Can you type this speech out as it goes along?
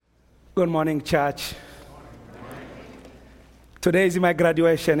Good morning, church. Today is my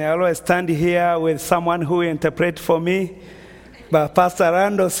graduation. I always stand here with someone who interprets for me. But Pastor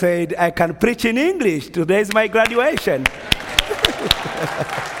Rando said, I can preach in English. Today is my graduation.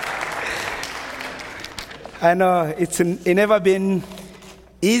 I know it's never been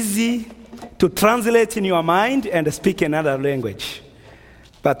easy to translate in your mind and speak another language.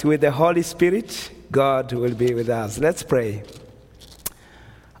 But with the Holy Spirit, God will be with us. Let's pray.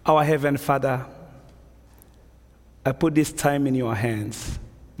 Our Heavenly Father, I put this time in your hands.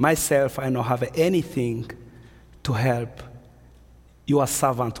 Myself, I don't have anything to help your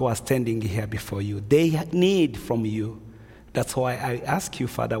servant who are standing here before you. They need from you. That's why I ask you,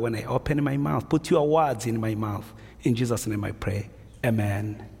 Father, when I open my mouth, put your words in my mouth. In Jesus' name I pray.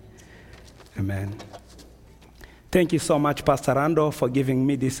 Amen. Amen. Thank you so much, Pastor Rando, for giving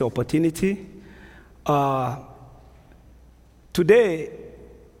me this opportunity. Today,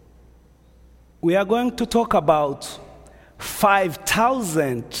 we are going to talk about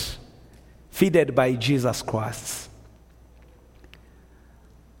 5,000 fed by Jesus Christ.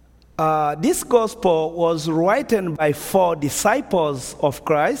 This gospel was written by 4 disciples of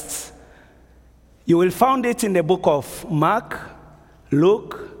Christ. You will find it in the book of Mark,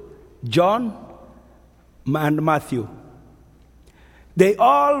 Luke, John, and Matthew. They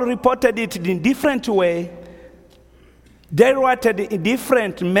all reported it in different way. They wrote a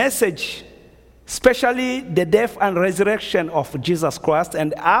different message, especially the death and resurrection of Jesus Christ.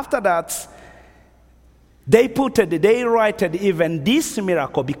 And after that, they wrote even this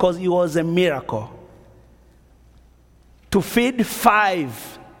miracle, because it was a miracle, to feed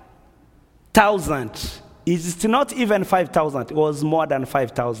 5,000. It's not even 5,000. It was more than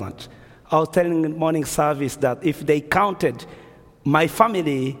 5,000. I was telling in the morning service that if they counted my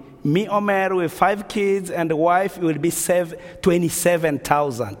family, me, Omer, with 5 kids and a wife, it would be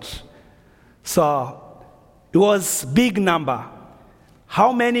 27,000. So it was big number.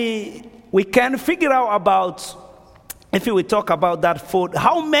 How many, we can figure out about, if we talk about that food,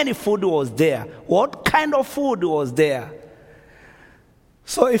 how many food was there? What kind of food was there?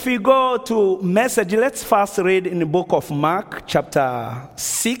 So if we go to message, let's first read in the book of Mark, chapter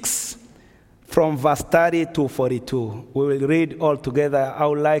 6, from verse 30 to 42. We will read all together. I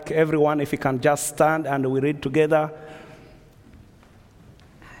would like everyone, if you can just stand and we read together.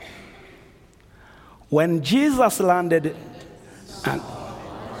 When Jesus landed, and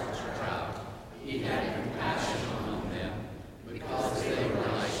he had compassion on them, because they were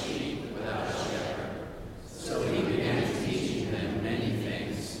like sheep without a shepherd. So he began teaching them many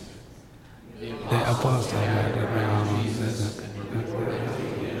things. The apostles had around Jesus and reported to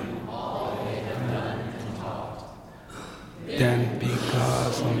him all they had done and taught. Then,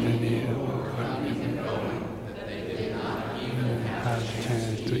 because so many were coming and going that they did not even have a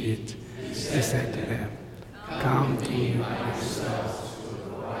chance to eat, he said to them, "Come to me by yourselves to a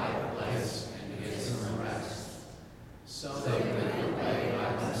quiet place and get some rest." So they went away by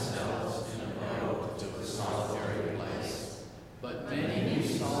themselves in a boat to a solitary place. But many who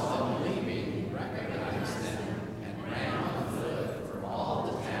saw them leaving recognized them and ran on foot from all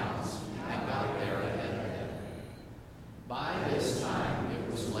the towns and got there ahead of them. By this time it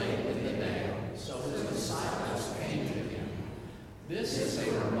was late in the day, so his disciples came to him. "This is a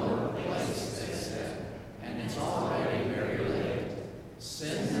remote place," they said, "and it's already very late.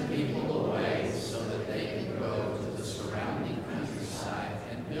 Send the people away so that they can go to the surrounding countryside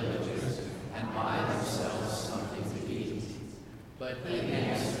and villages and buy themselves something to eat." But he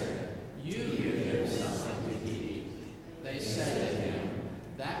answered, "You give them something to eat." They said to him,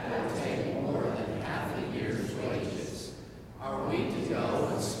 "That will take more than half a year's wages. Are we to go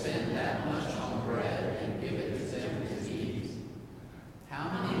and spend that much on bread and give it to them to eat? How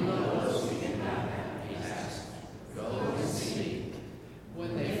many loaves we can have?" he asked. "Go and see."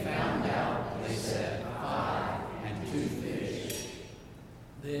 When they found out, they said, 5 and 2 fish.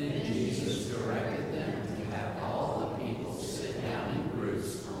 Then Jesus directed them to have all the people sit down in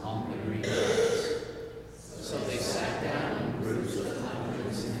groups on the green grass. So they sat down in groups of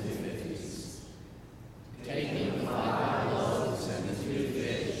hundreds and 50s. Taking the 5 loaves and the 2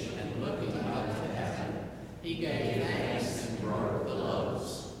 fish and looking up to heaven, he gave thanks and broke the loaves.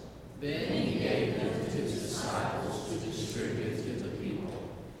 Then he gave them to his disciples to distribute to the people.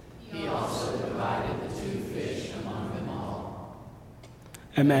 He also divided the 2 fish among them all.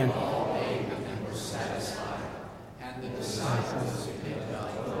 Amen. They all ate and were satisfied, and the disciples picked up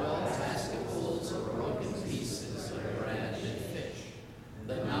 12 basketfuls of broken pieces of bread and fish.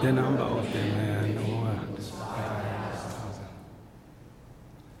 The number of them was 5,000.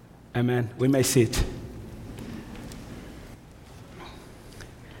 Amen. We may sit.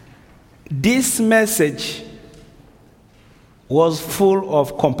 This message was full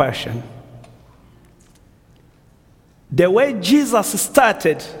of compassion. The way Jesus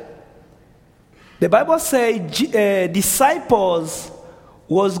started, the Bible says disciples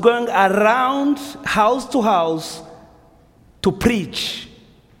was going around house to house to preach,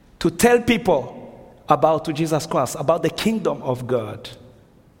 to tell people about Jesus Christ, about the kingdom of God.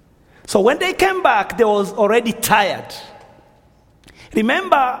 So when they came back, they was already tired.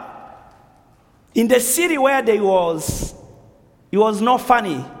 Remember, in the city where they was, it was not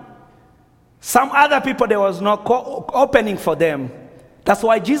funny. Some other people, there was no opening for them. That's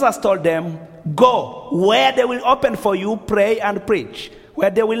why Jesus told them, go. Where they will open for you, pray and preach. Where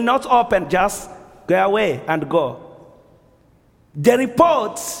they will not open, just go away and go. The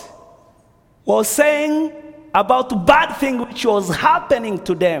report was saying about bad thing which was happening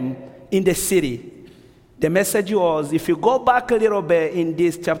to them in the city. The message was, if you go back a little bit in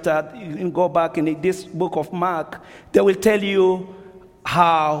this chapter, you go back in this book of Mark, they will tell you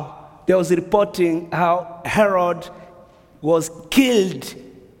how there was reporting how Herod was killed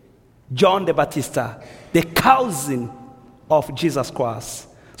John the Baptist, the cousin of Jesus Christ.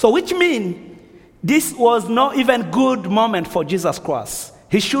 So which means this was not even good moment for Jesus Christ.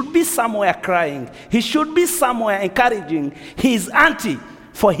 He should be somewhere crying. He should be somewhere encouraging his auntie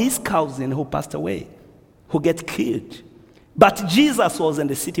for his cousin who passed away, who get killed. But Jesus was in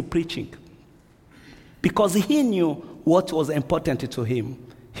the city preaching because he knew what was important to him.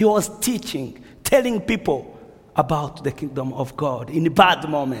 He was teaching, telling people about the kingdom of God in a bad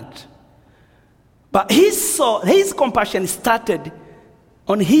moment. But his compassion started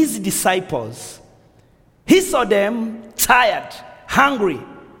on his disciples. He saw them tired, hungry.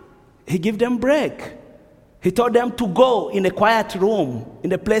 He gave them break. He told them to go in a quiet room,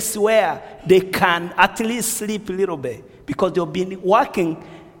 in a place where they can at least sleep a little bit, because they've been working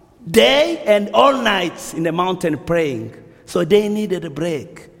day and all night in the mountain praying. So they needed a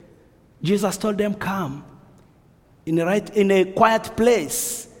break. Jesus told them, come in a quiet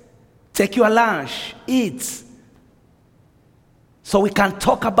place. Take your lunch, eat. So we can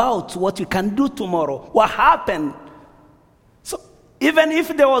talk about what you can do tomorrow, what happened. So even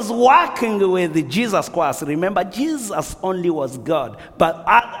if they was working with Jesus Christ, remember Jesus only was God, but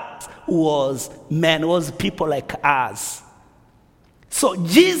others was men, was people like us. So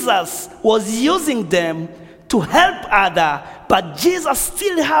Jesus was using them to help others, but Jesus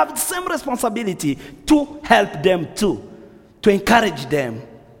still have the same responsibility to help them too, to encourage them,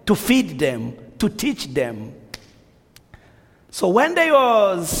 to feed them, to teach them. So when they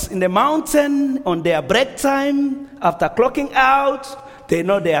was in the mountain on their break time, after clocking out, they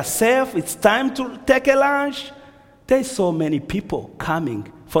know they are safe, it's time to take a lunch. There's so many people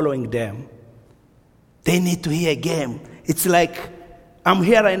coming, following them. They need to hear again. It's like, I'm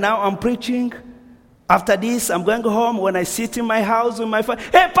here right now, I'm preaching. After this, I'm going home. When I sit in my house with my family,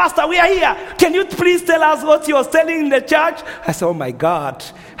 hey, Pastor, we are here. Can you please tell us what you was telling in the church? I said, oh my God,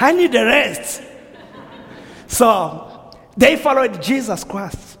 I need a rest. So they followed Jesus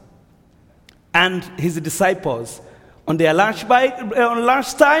Christ and his disciples. On their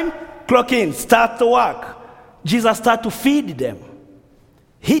lunchtime, clock in, start to work. Jesus started to feed them.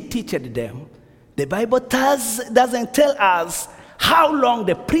 He taught them. The Bible doesn't tell us how long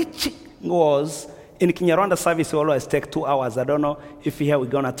the preaching was. In Kinyarwanda service, we always take 2 hours. I don't know if here we're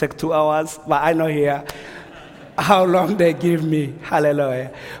going to take 2 hours, but I know here how long they give me.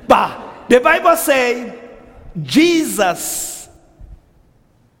 Hallelujah. But the Bible says Jesus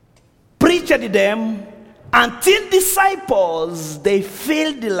preached them until disciples, they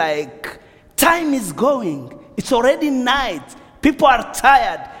feel like time is going. It's already night. People are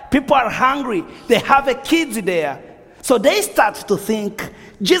tired. People are hungry. They have a kids there. So they start to think,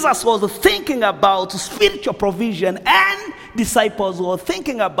 Jesus was thinking about spiritual provision and disciples were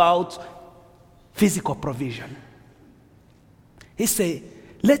thinking about physical provision. He said,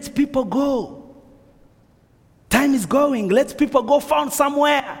 let people go. Time is going. Let people go found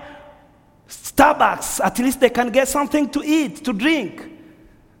somewhere. Starbucks, at least they can get something to eat, to drink.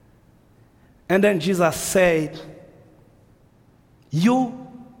 And then Jesus said, you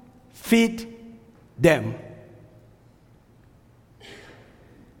feed them.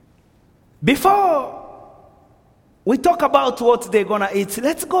 Before we talk about what they're going to eat,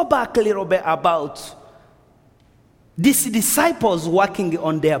 let's go back a little bit about these disciples working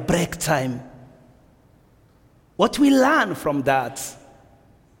on their break time. What we learn from that.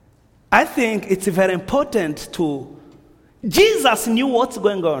 I think it's very important to... Jesus knew what's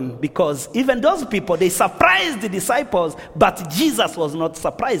going on because even those people, they surprised the disciples, but Jesus was not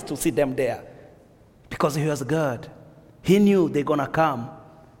surprised to see them there because he was God. He knew they're going to come.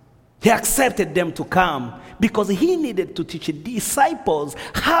 He accepted them to come because he needed to teach disciples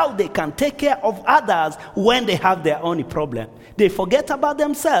how they can take care of others when they have their own problem. They forget about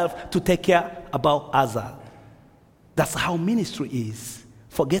themselves to take care about others. That's how ministry is.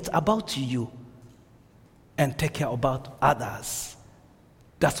 Forget about you and take care about others.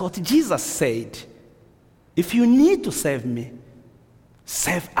 That's what Jesus said. If you need to save me,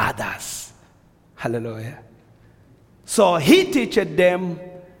 save others. Hallelujah. So he taught them,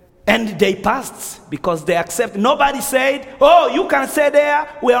 and they passed because they accepted. Nobody said, oh, you can stay there,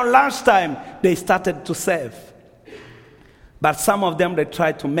 we're on lunchtime. They started to serve. But some of them, they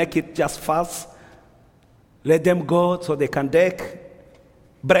tried to make it just fast. Let them go so they can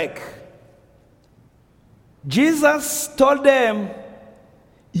break. Jesus told them,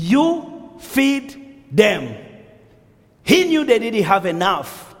 you feed them. He knew they didn't have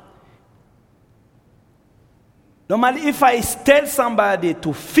enough. Normally, if I tell somebody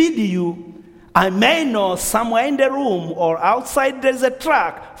to feed you, I may know somewhere in the room or outside there's a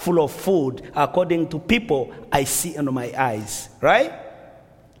truck full of food, according to people I see under my eyes, right?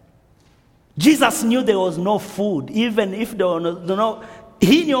 Jesus knew there was no food, even if there was no.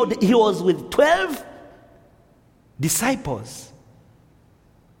 He knew that he was with 12 disciples.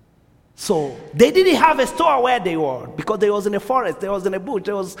 So they didn't have a store where they were because they was in a forest, they was in a bush,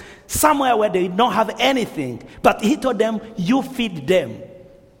 there was somewhere where they don't have anything. But he told them, you feed them.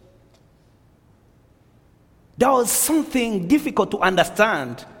 That was something difficult to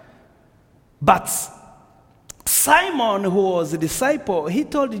understand. But Simon, who was a disciple, he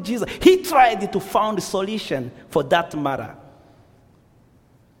told Jesus, he tried to find a solution for that matter.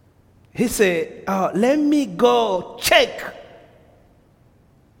 He said, let me go check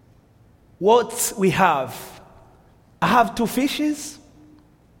what we have. I have 2 fishes,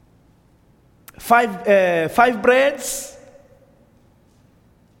 5 breads.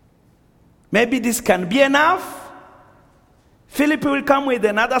 Maybe this can be enough. Philip will come with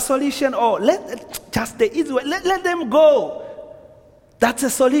another solution. Or just the easy way. Let them go. That's a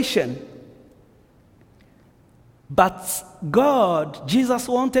solution. But God, Jesus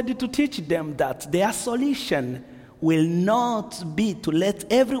wanted to teach them that their solution will not be to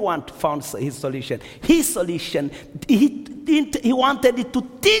let everyone find his solution. His solution, he wanted to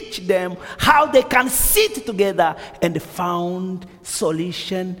teach them how they can sit together and find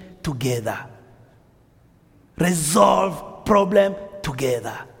solution together. Resolve problem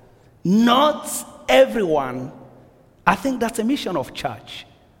together. Not everyone. I think that's a mission of church.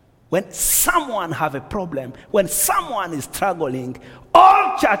 When someone have a problem, when someone is struggling,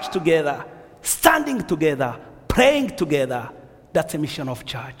 all church together, standing together, praying together, that's a mission of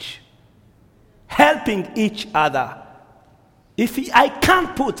church. Helping each other. If I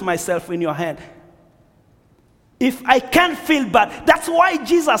can't put myself in your hand, if I can't feel bad, that's why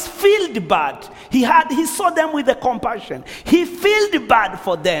Jesus felt bad. He saw them with the compassion. He felt bad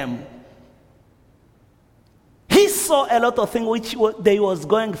for them. He saw a lot of things which they was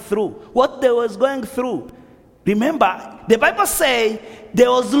going through. What they was going through. Remember, the Bible says they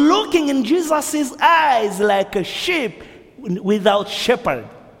was looking in Jesus' eyes like a sheep without shepherd.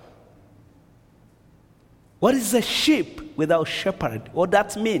 What is a sheep without shepherd? What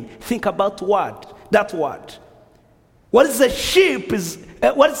that mean? Think about that word. What is a sheep?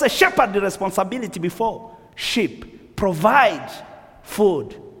 What is a shepherd's responsibility before? Sheep. Provide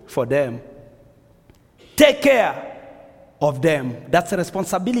food for them. Take care of them. That's the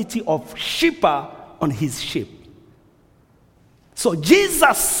responsibility of shepherd on his sheep. So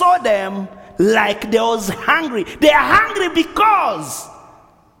Jesus saw them like they was hungry. They are hungry because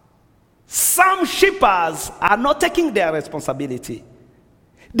some shepherds are not taking their responsibility.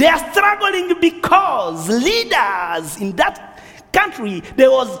 They are struggling because leaders in that country,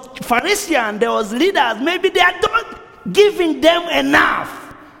 there was Pharisees, there was leaders, maybe they are not giving them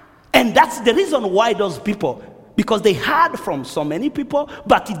enough. And that's the reason why those people, because they heard from so many people,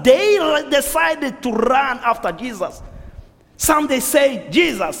 but they decided to run after Jesus. Some they say,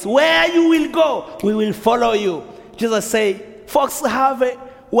 Jesus, where you will go, we will follow you. Jesus say, folks have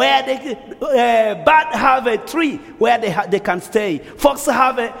a where birds have a tree where they can stay. Folks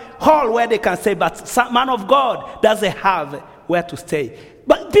have a hall where they can stay, but some man of God doesn't have where to stay.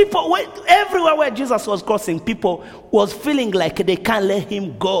 But people, everywhere where Jesus was crossing, people was feeling like they can't let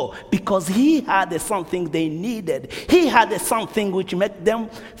him go because he had something they needed. He had something which made them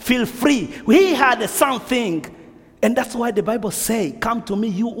feel free. He had something. And that's why the Bible says, come to me,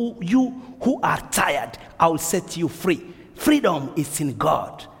 you who are tired, I will set you free. Freedom is in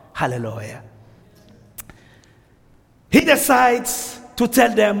God. Hallelujah. He decides to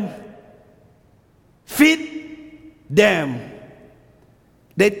tell them, feed them.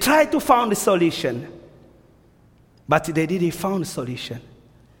 They tried to find a solution, but they didn't find a solution.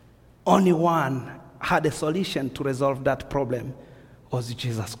 Only one had a solution to resolve that problem, was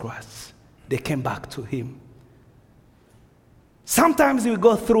Jesus Christ. They came back to him. Sometimes we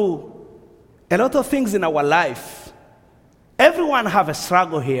go through a lot of things in our life. Everyone have a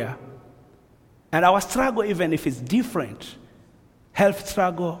struggle here. And our struggle, even if it's different, health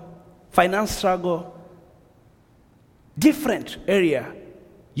struggle, finance struggle, different area.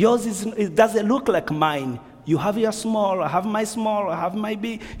 Yours it doesn't look like mine. You have your small, I have my small, I have my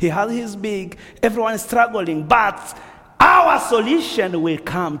big, he has his big. Everyone is struggling, but our solution will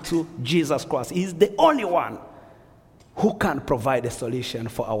come to Jesus Christ. He's the only one who can provide a solution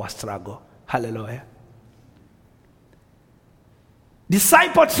for our struggle. Hallelujah.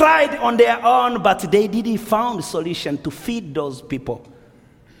 Disciples tried on their own, but they didn't find a solution to feed those people.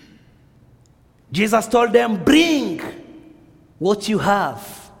 Jesus told them, bring what you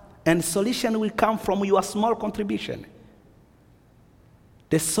have, and solution will come from your small contribution.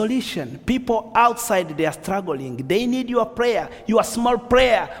 The solution, people outside, they are struggling. They need your prayer. Your small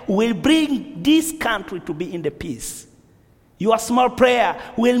prayer will bring this country to be in the peace. Your small prayer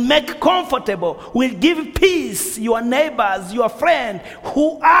will make comfortable, will give peace your neighbors, your friends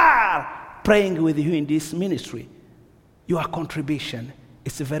who are praying with you in this ministry. Your contribution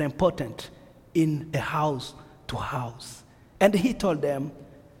is very important in a house to house. And he told them,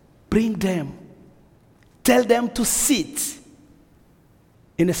 bring them, tell them to sit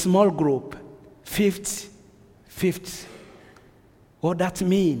in a small group, 50. What that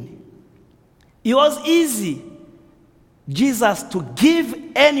mean? It was easy, Jesus to give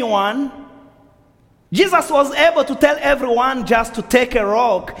anyone. Jesus was able to tell everyone just to take a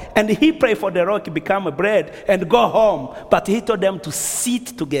rock, and he prayed for the rock to become a bread and go home. But he told them to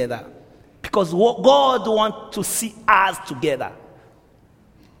sit together, because God wants to see us together.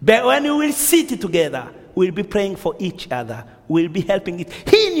 But when we will sit together, we'll be praying for each other. We'll be helping it.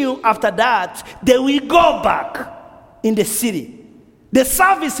 He knew after that they will go back in the city. The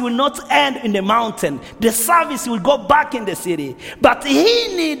service will not end in the mountain. The service will go back in the city. But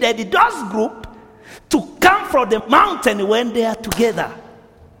he needed those group to come from the mountain when they are together.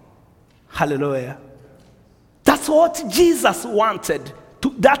 Hallelujah. That's what Jesus wanted.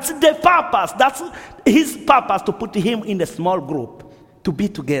 That's the purpose. That's his purpose, to put him in a small group, to be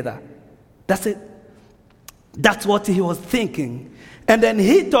together. That's it. That's what he was thinking. And then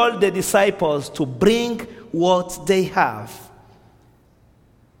he told the disciples to bring what they have.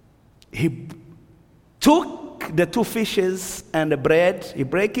 He took the 2 fishes and the bread, he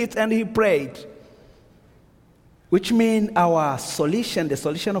broke it, and he prayed. Which means our solution, the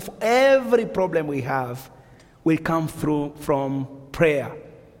solution of every problem we have, will come through from prayer.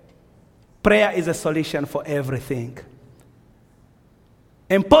 Prayer is a solution for everything.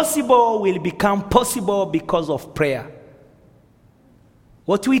 Impossible will become possible because of prayer.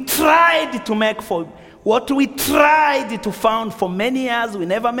 What we tried to found for many years, we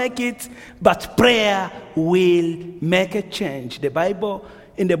never make it, but prayer will make a change. The Bible,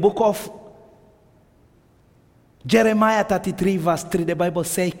 in the book of Jeremiah 33 verse 3, the Bible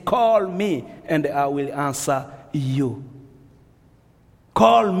says, call me and I will answer you.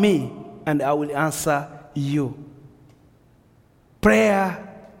 Call me and I will answer you. Prayer,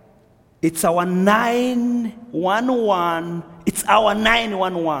 it's our 911. It's our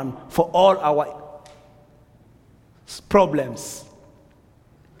 911 for all our problems.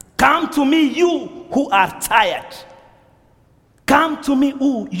 Come to me, you who are tired. Come to me,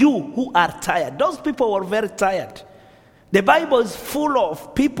 you who are tired. Those people were very tired. The Bible is full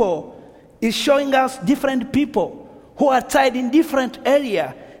of people. It's showing us different people who are tired in different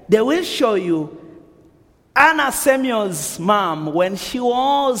areas. They will show you Anna Samuel's mom, when she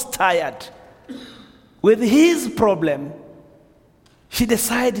was tired with his problem, she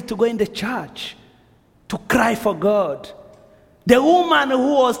decided to go in the church to cry for God. The woman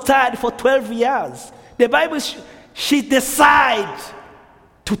who was tired for 12 years, the Bible, she decided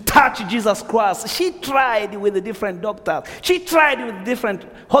to touch Jesus Christ. She tried with the different doctors. She tried with different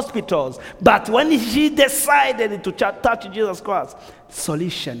hospitals. But when she decided to touch Jesus Christ,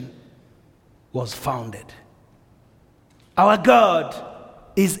 solution was founded. Our God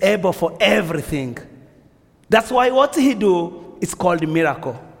is able for everything. That's why what he do is called a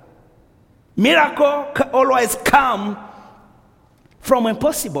miracle. Miracle always come from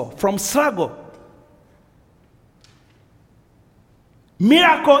impossible, from struggle.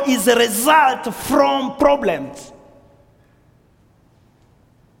 Miracle is a result from problems.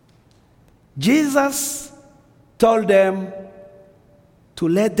 Jesus told them to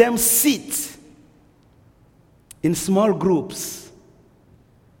let them sit in small groups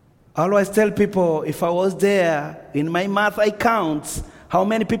I always tell people, if I was there, in my math I count how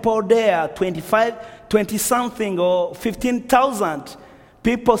many people are there, 25, 20-something or 15,000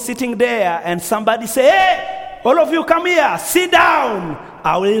 people sitting there, and somebody say, hey, all of you come here, sit down.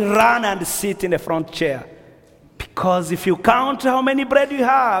 I will run and sit in the front chair. Because if you count how many bread you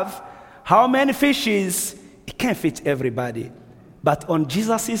have, how many fishes, it can't fit everybody. But on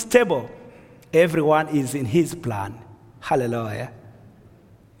Jesus' table, everyone is in his plan. Hallelujah.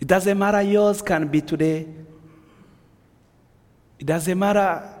 It doesn't matter yours can be today. It doesn't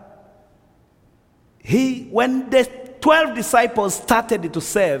matter. When the 12 disciples started to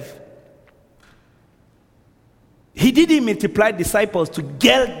serve, he didn't multiply disciples to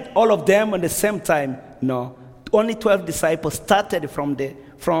get all of them at the same time. No. Only 12 disciples started from the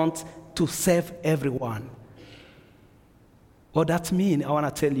front to serve everyone. What that means, I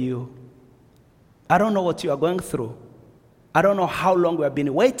want to tell you, I don't know what you are going through. I don't know how long we have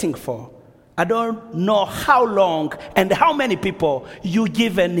been waiting for. I don't know how long and how many people you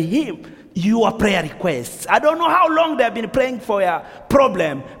given him your prayer requests. I don't know how long they have been praying for your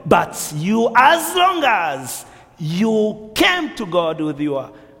problem, but you, as long as you came to God with your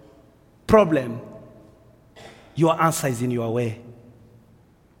problem, your answer is in your way.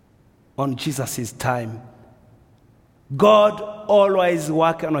 On Jesus' time. God always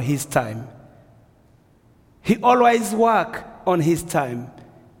works on his time. He always works on his time.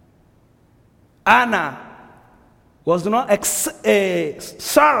 Anna was not,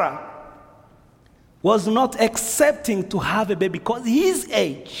 Sarah was not accepting to have a baby because his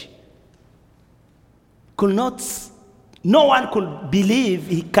age could not, no one could believe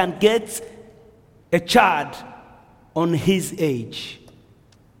he can get a child on his age.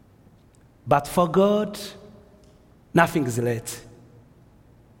 But for God, nothing is late.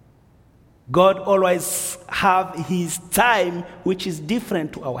 God always have his time, which is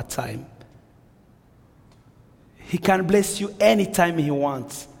different to our time. He can bless you anytime he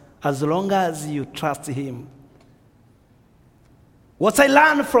wants, as long as you trust him. What I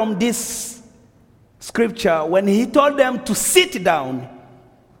learned from this scripture, when he told them to sit down,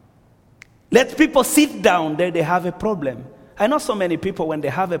 let people sit down, then they have a problem. I know so many people, when they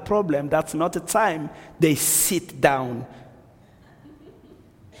have a problem, that's not the time they sit down.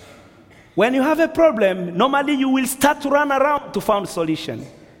 When you have a problem, normally you will start to run around to find a solution.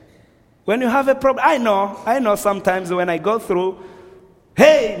 When you have a problem, I know sometimes when I go through,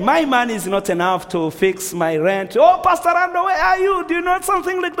 hey, my money is not enough to fix my rent. Oh, Pastor Rando, where are you? Do you know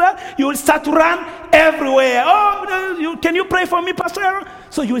something like that? You will start to run everywhere. Oh, can you pray for me, Pastor?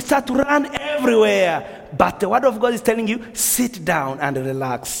 So you will start to run everywhere. But the word of God is telling you, sit down and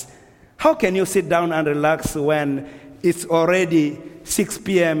relax. How can you sit down and relax when it's already 6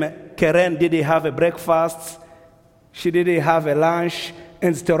 p.m.? Karen didn't have a breakfast. She didn't have a lunch.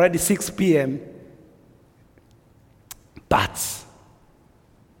 And it's already 6 p.m. But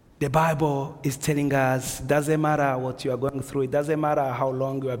the Bible is telling us, it doesn't matter what you are going through. It doesn't matter how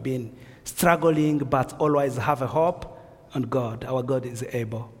long you have been struggling, but always have a hope on God. Our God is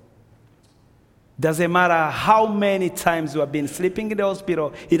able. Doesn't matter how many times you have been sleeping in the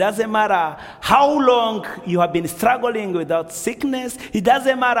hospital. It doesn't matter how long you have been struggling without sickness. It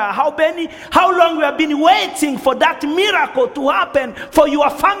doesn't matter how long you have been waiting for that miracle to happen for your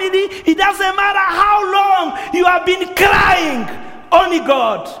family. It doesn't matter how long you have been crying. Only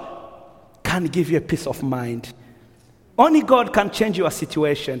God can give you a peace of mind. Only God can change your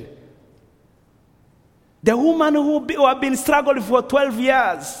situation. The woman who have been struggling for 12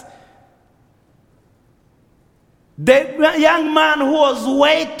 years, the young man who was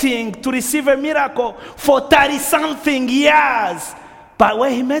waiting to receive a miracle for 30-something years, but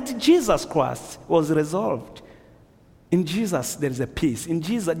when he met Jesus Christ, was resolved. In Jesus, there is a peace. In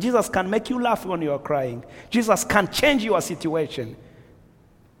Jesus can make you laugh when you are crying. Jesus can change your situation.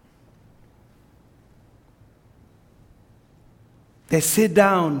 They sit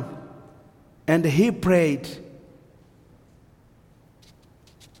down, and he prayed.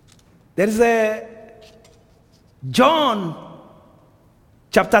 There is a John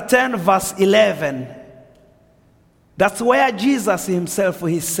chapter 10 verse 11. That's where Jesus himself,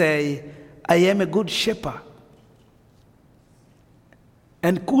 he say, I am a good shepherd.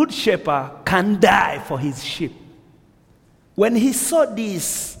 And good shepherd can die for his sheep. When he saw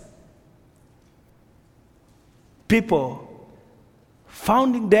these people,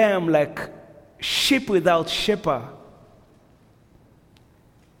 finding them like sheep without shepherd,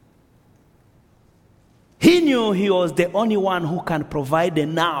 he knew he was the only one who can provide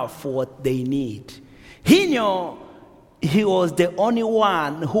enough for what they need. He knew he was the only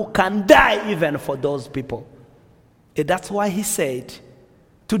one who can die even for those people. And that's why he said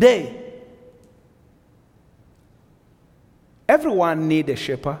Today, everyone needs a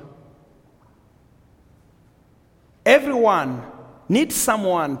shepherd. Everyone needs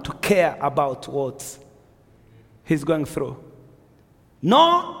someone to care about what he's going through.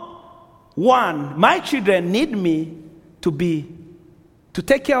 No one, my children need me to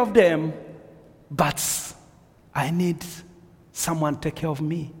take care of them, but I need someone to take care of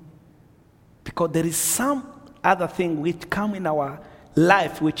me. Because there is some other thing which come in our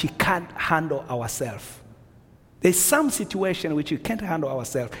life which we can't handle ourselves. There's some situation which we can't handle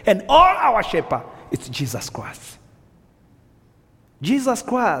ourselves. And all our shepherd, it's Jesus Christ. Jesus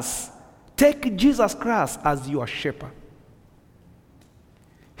Christ, take Jesus Christ as your shepherd.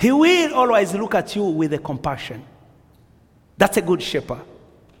 He will always look at you with a compassion. That's a good shepherd.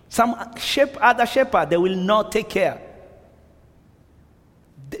 Some other shepherd, they will not take care.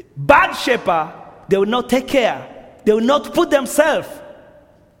 The bad shepherd, they will not take care. They will not put themselves.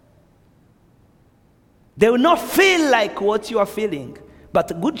 They will not feel like what you are feeling.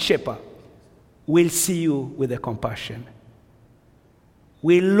 But a good shepherd will see you with a compassion.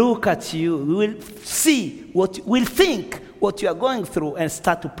 Will look at you, will see will think what you are going through and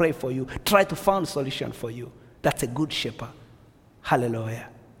start to pray for you. Try to find a solution for you. That's a good shepherd. Hallelujah.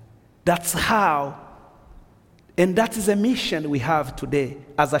 That's how, and that is a mission we have today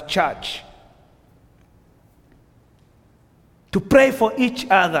as a church. To pray for each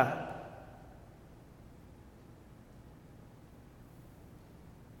other.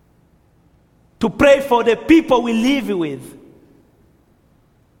 To pray for the people we live with.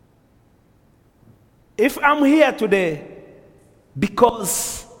 If I'm here today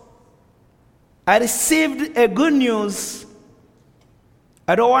because I received a good news,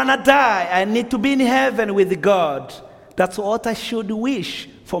 I don't want to die, I need to be in heaven with God. That's what I should wish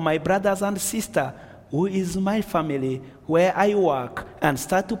for my brothers and sisters, who is my family, where I work, and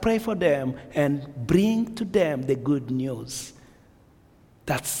start to pray for them and bring to them the good news.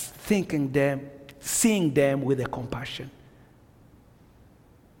 That's seeing them with a compassion.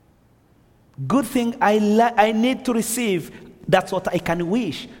 Good thing I need to receive, that's what I can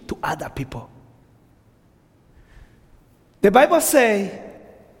wish to other people. The Bible says,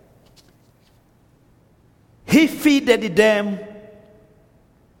 he feeded them,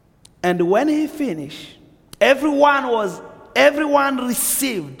 and when he finished, everyone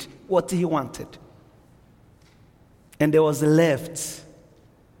received what he wanted. And there was left.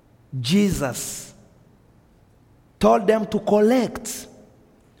 Jesus told them to collect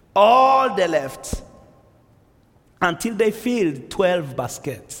all the left until they filled 12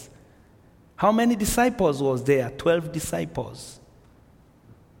 baskets. How many disciples was there? 12 disciples.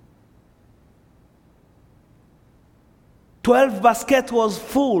 12 baskets was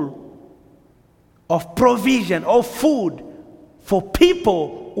full of provision, of food for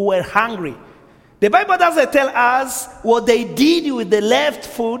people who were hungry. The Bible doesn't tell us what they did with the left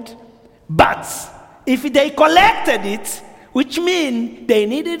food, but if they collected it, which means they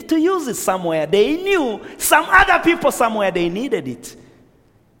needed to use it somewhere. They knew some other people somewhere they needed it.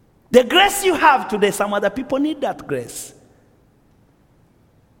 The grace you have today, some other people need that grace.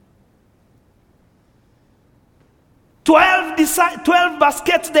 12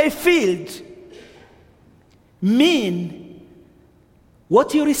 baskets they filled mean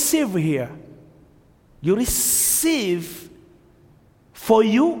what you receive here. You receive for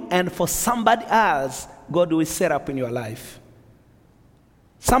you and for somebody else God will set up in your life.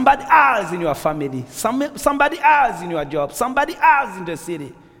 Somebody else in your family, somebody else in your job, somebody else in the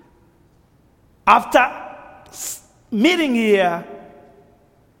city. After meeting here,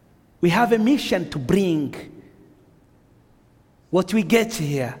 we have a mission to bring what we get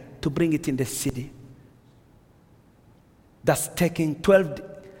here, to bring it in the city. That's taking 12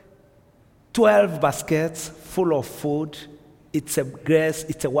 baskets full of food. It's a grace,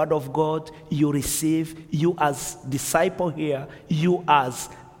 it's a word of God you receive. You as disciple here, you as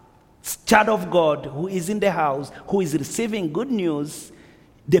child of God who is in the house, who is receiving good news,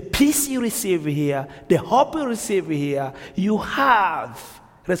 the peace you receive here, the hope you receive here, you have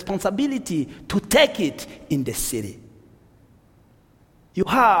responsibility to take it in the city. You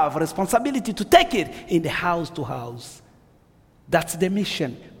have responsibility to take it in the house to house. That's the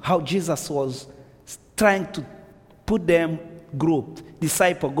mission, how Jesus was trying to put them grouped.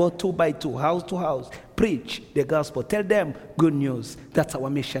 Disciple, go 2 by 2, house to house, preach the gospel, tell them good news. That's our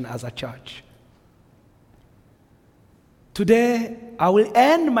mission as a church. Today, I will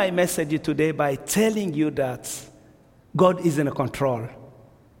end my message today by telling you that God is in control.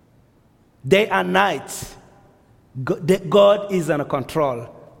 Day and night, God is in control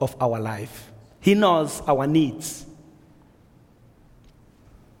of our life. He knows our needs.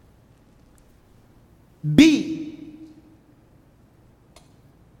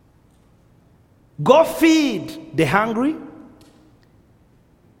 Go feed the hungry.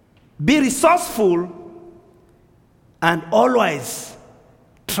 Be resourceful. And always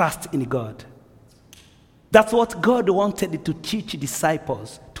trust in God. That's what God wanted to teach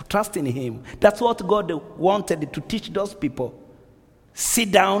disciples, to trust in Him. That's what God wanted to teach those people.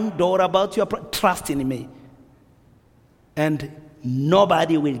 Sit down, don't worry about your trust in me. And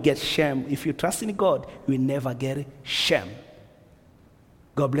nobody will get shame. If you trust in God, you will never get shame.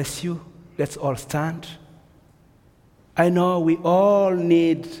 God bless you. Let's all stand. I know we all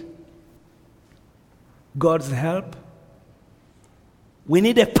need God's help. We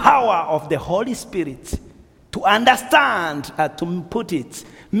need the power of the Holy Spirit to understand, to put it.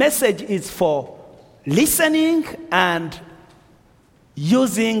 Message is for listening and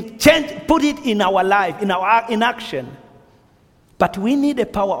using, put it in our life, in action. But we need the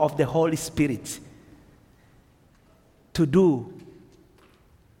power of the Holy Spirit to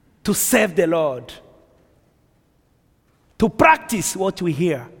serve the Lord, to practice what we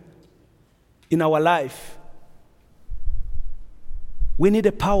hear in our life. We need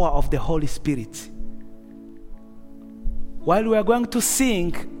the power of the Holy Spirit. While we are going to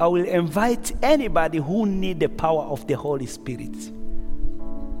sing, I will invite anybody who needs the power of the Holy Spirit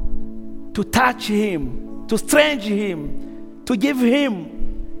to touch him, to strengthen him, to give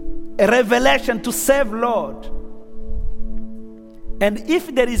him a revelation to serve Lord. And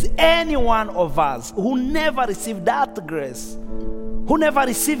if there is any one of us who never received that grace, who never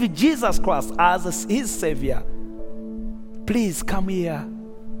received Jesus Christ as his Savior, please come here.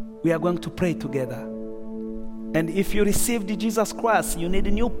 We are going to pray together. And if you received Jesus Christ, you need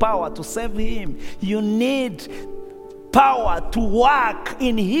a new power to serve him. You need power to work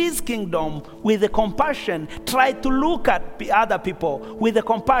in his kingdom with the compassion. Try to look at other people with the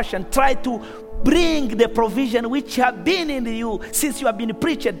compassion. Try to bring the provision which have been in you since you have been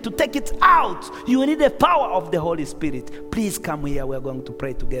preached, to take it out. You need the power of the Holy Spirit. Please come here. We're going to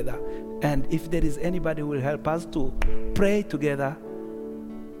pray together. And if there is anybody who will help us to pray together,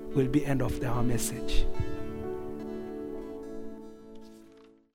 will be end of our message.